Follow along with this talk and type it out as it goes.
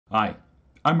Hi,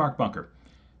 I'm Mark Bunker,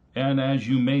 and as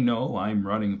you may know, I'm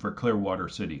running for Clearwater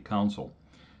City Council.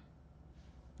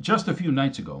 Just a few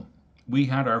nights ago, we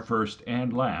had our first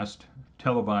and last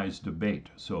televised debate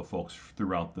so folks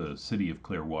throughout the city of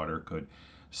Clearwater could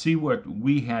see what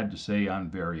we had to say on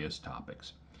various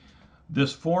topics.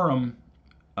 This forum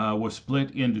was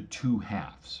split into two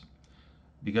halves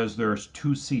because there's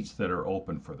two seats that are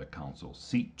open for the council.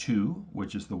 Seat 2,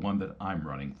 which is the one that I'm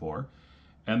running for,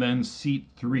 and then seat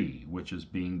 3, which is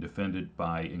being defended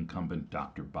by incumbent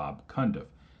Dr. Bob Cundiff,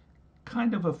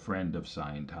 kind of a friend of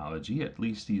Scientology. At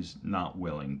least he's not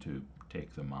willing to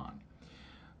take them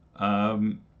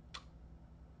on.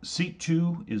 Seat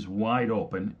 2 is wide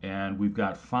open, and we've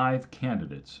got 5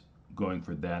 candidates going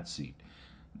for that seat.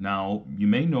 Now, you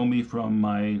may know me from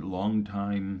my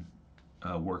longtime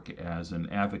work as an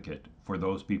advocate for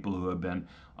those people who have been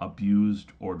abused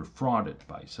or defrauded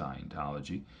by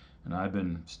Scientology. And I've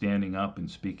been standing up and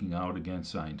speaking out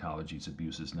against Scientology's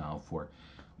abuses now for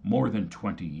more than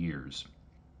 20 years.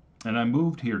 And I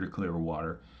moved here to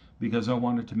Clearwater because I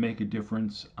wanted to make a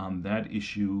difference on that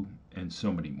issue and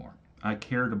so many more. I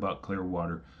cared about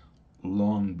Clearwater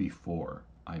long before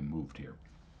I moved here.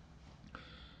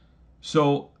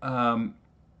 So I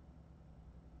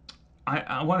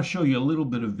want to show you a little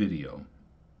bit of video.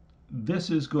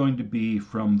 This is going to be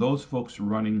from those folks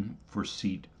running for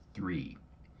seat 3,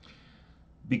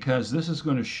 because this is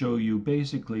going to show you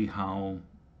basically how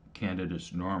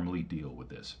candidates normally deal with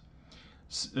this.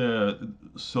 So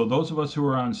those of us who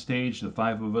are on stage, the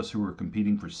 5 of us who are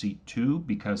competing for seat 2,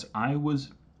 because I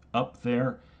was up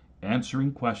there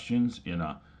answering questions in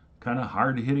a kind of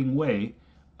hard-hitting way,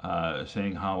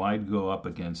 saying how I'd go up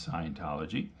against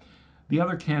Scientology. The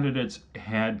other candidates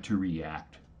had to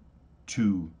react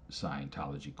to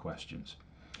Scientology questions.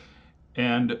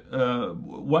 And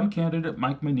one candidate,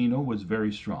 Mike Menino, was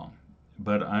very strong.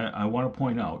 But I want to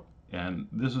point out, and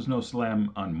this is no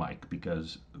slam on Mike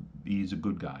because he's a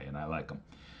good guy and I like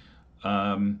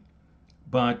him.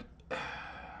 But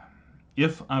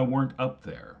if I weren't up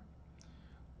there,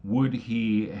 would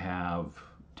he have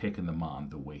taken them on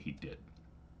the way he did?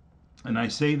 And I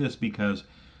say this because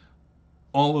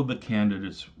all of the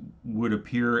candidates would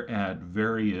appear at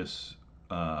various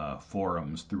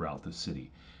forums throughout the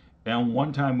city. And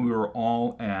one time we were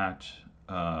all at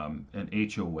an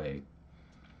HOA,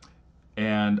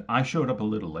 and I showed up a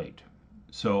little late,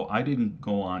 so I didn't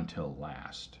go on till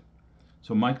last.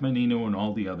 So Mike Menino and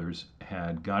all the others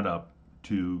had got up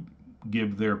to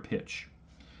give their pitch,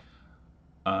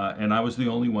 and I was the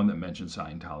only one that mentioned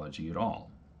Scientology at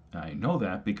all. I know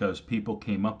that because people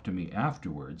came up to me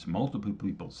afterwards. Multiple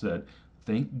people said,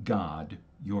 "Thank God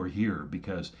you're here,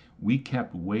 because we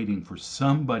kept waiting for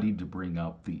somebody to bring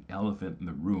up the elephant in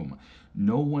the room.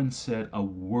 No one said a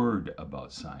word about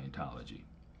Scientology."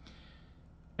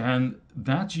 And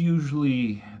that's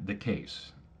usually the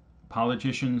case.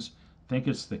 Politicians think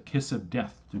it's the kiss of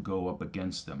death to go up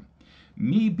against them.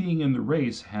 Me being in the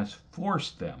race has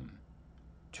forced them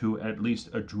to at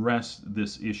least address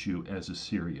this issue as a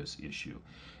serious issue.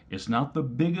 It's not the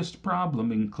biggest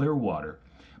problem in Clearwater,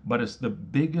 but it's the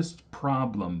biggest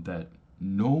problem that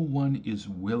no one is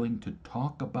willing to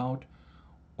talk about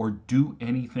or do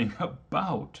anything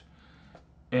about.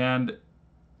 And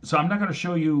so I'm not going to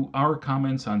show you our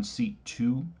comments on seat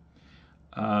 2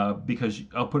 because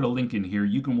I'll put a link in here.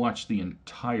 You can watch the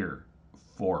entire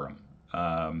forum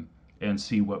and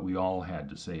see what we all had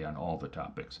to say on all the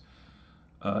topics,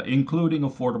 including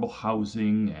affordable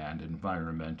housing and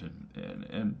environment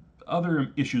and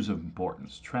other issues of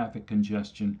importance, traffic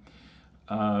congestion,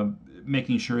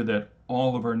 making sure that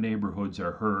all of our neighborhoods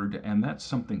are heard. And that's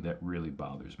something that really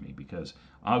bothers me, because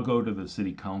I'll go to the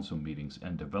city council meetings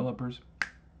and developers,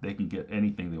 they can get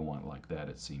anything they want like that,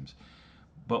 it seems.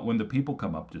 But when the people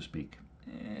come up to speak,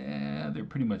 they're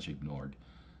pretty much ignored.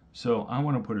 So I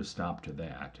want to put a stop to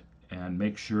that and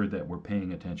make sure that we're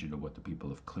paying attention to what the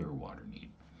people of Clearwater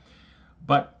need.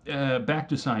 But back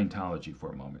to Scientology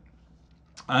for a moment.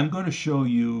 I'm going to show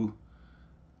you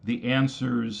the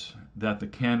answers that the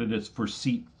candidates for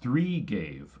seat 3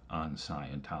 gave on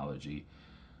Scientology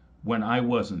when I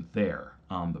wasn't there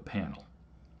on the panel.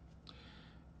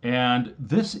 And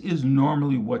this is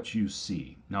normally what you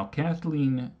see. Now,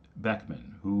 Kathleen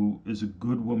Beckman, who is a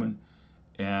good woman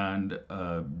and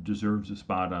deserves a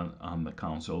spot on the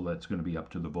council, that's going to be up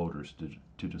to the voters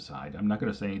to decide. I'm not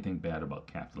going to say anything bad about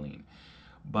Kathleen,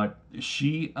 but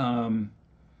she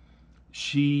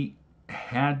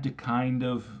had to kind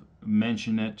of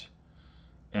mention it,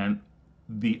 and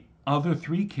the other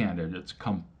 3 candidates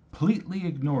completely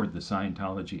ignored the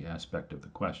Scientology aspect of the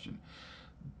question.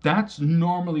 That's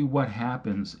normally what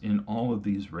happens in all of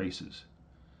these races.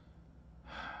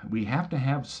 We have to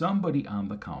have somebody on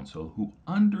the council who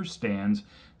understands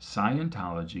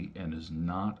Scientology and is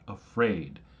not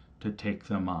afraid to take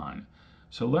them on.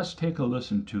 So let's take a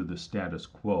listen to the status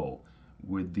quo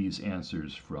with these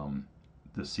answers from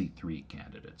the C3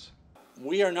 candidates.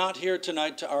 We are not here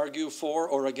tonight to argue for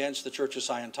or against the Church of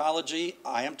Scientology.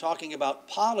 I am talking about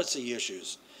policy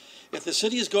issues. If the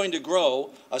city is going to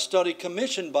grow, a study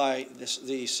commissioned by the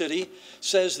city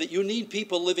says that you need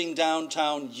people living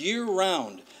downtown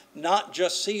year-round, not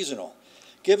just seasonal.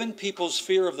 Given people's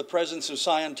fear of the presence of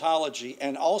Scientology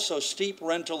and also steep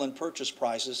rental and purchase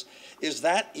prices, is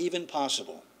that even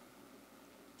possible?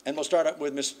 And we'll start up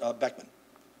with Ms. Beckman.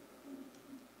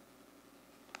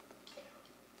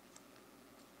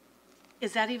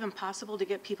 Is that even possible to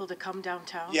get people to come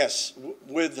downtown? Yes,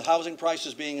 with housing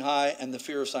prices being high and the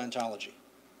fear of Scientology.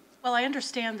 Well, I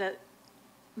understand that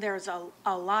there's a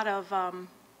lot of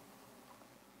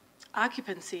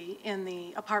occupancy in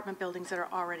the apartment buildings that are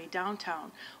already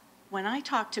downtown. When I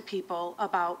talk to people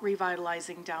about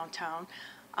revitalizing downtown,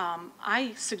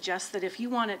 I suggest that if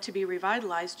you want it to be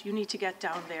revitalized, you need to get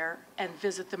down there and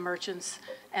visit the merchants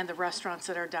and the restaurants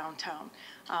that are downtown.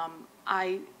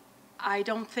 I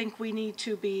don't think we need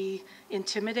to be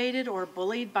intimidated or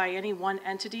bullied by any one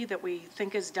entity that we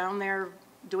think is down there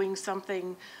doing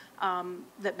something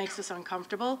that makes us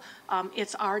uncomfortable.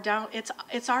 It's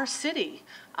our city.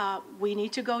 We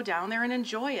need to go down there and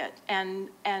enjoy it and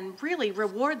really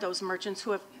reward those merchants who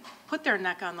have put their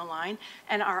neck on the line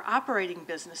and are operating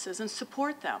businesses and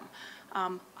support them.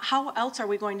 How else are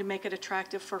we going to make it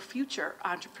attractive for future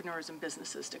entrepreneurs and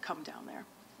businesses to come down there?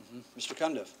 Mr.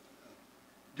 Cundiff.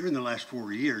 During the last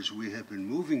 4 years, we have been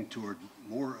moving toward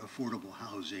more affordable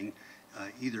housing,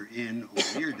 either in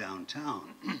or near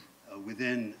downtown.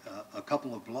 Within a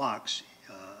couple of blocks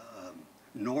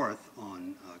north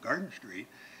on Garden Street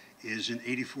is an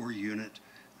 84-unit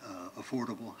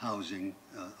affordable housing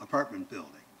apartment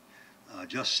building.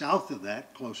 Just south of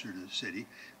that, closer to the city,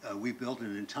 we built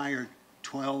an entire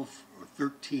 12 or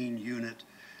 13-unit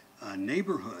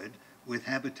neighborhood with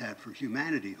Habitat for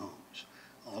Humanity homes.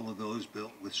 All of those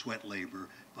built with sweat labor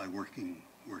by working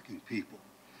people.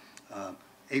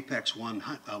 Apex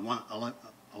 1100,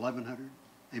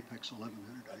 Apex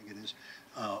 1100, I think it is,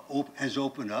 has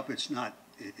opened up.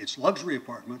 It's luxury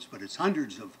apartments, but it's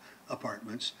hundreds of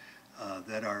apartments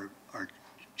that are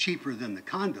cheaper than the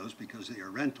condos because they are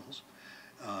rentals.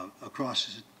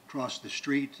 Across the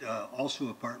street, also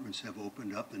apartments have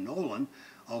opened up in Nolan,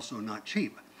 also not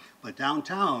cheap. But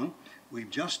downtown,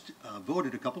 we've just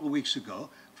voted a couple of weeks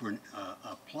ago for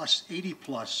a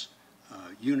 80-plus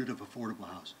unit of affordable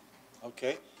housing.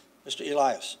 Okay. Mr.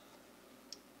 Elias.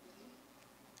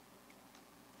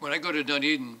 When I go to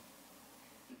Dunedin,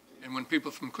 and when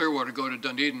people from Clearwater go to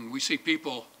Dunedin, we see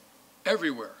people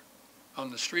everywhere,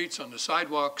 on the streets, on the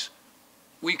sidewalks,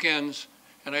 weekends,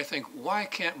 and I think, why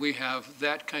can't we have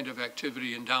that kind of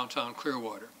activity in downtown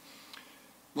Clearwater?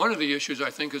 One of the issues, I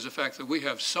think, is the fact that we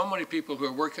have so many people who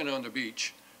are working on the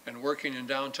beach and working in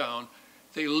downtown.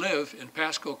 They live in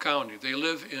Pasco County. They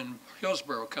live in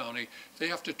Hillsborough County. They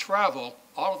have to travel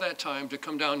all of that time to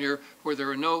come down here where there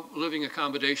are no living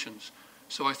accommodations.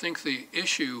 So I think the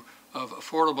issue of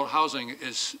affordable housing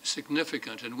is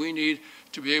significant, and we need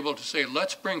to be able to say,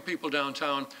 let's bring people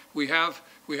downtown. We have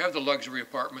the luxury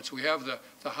apartments. We have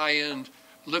the high-end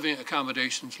living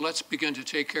accommodations. Let's begin to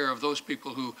take care of those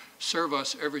people who serve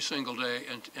us every single day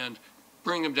and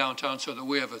bring them downtown so that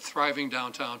we have a thriving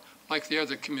downtown like the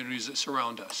other communities that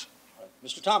surround us.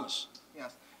 Mr. Thomas.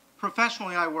 Yes.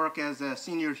 Professionally, I work as a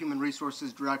senior human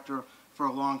resources director for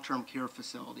a long-term care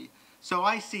facility. So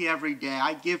I see every day,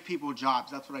 I give people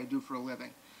jobs. That's what I do for a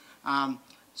living.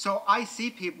 So I see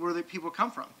people where the people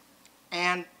come from.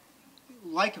 And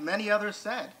like many others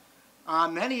said,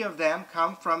 many of them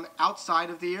come from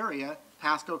outside of the area,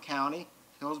 Pasco County,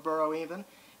 Hillsborough even,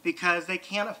 because they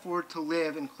can't afford to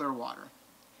live in Clearwater.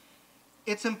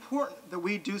 It's important that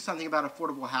we do something about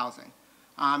affordable housing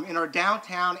in our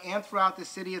downtown and throughout the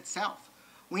city itself.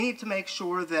 We need to make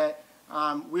sure that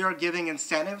we are giving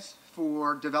incentives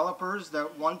for developers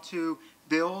that want to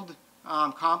build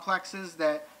complexes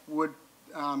that would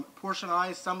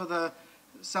portionize some of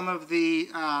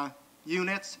the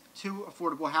units to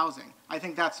affordable housing. I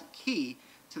think that's key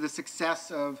to the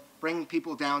success of bringing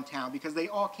people downtown because they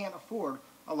all can't afford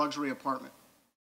a luxury apartment.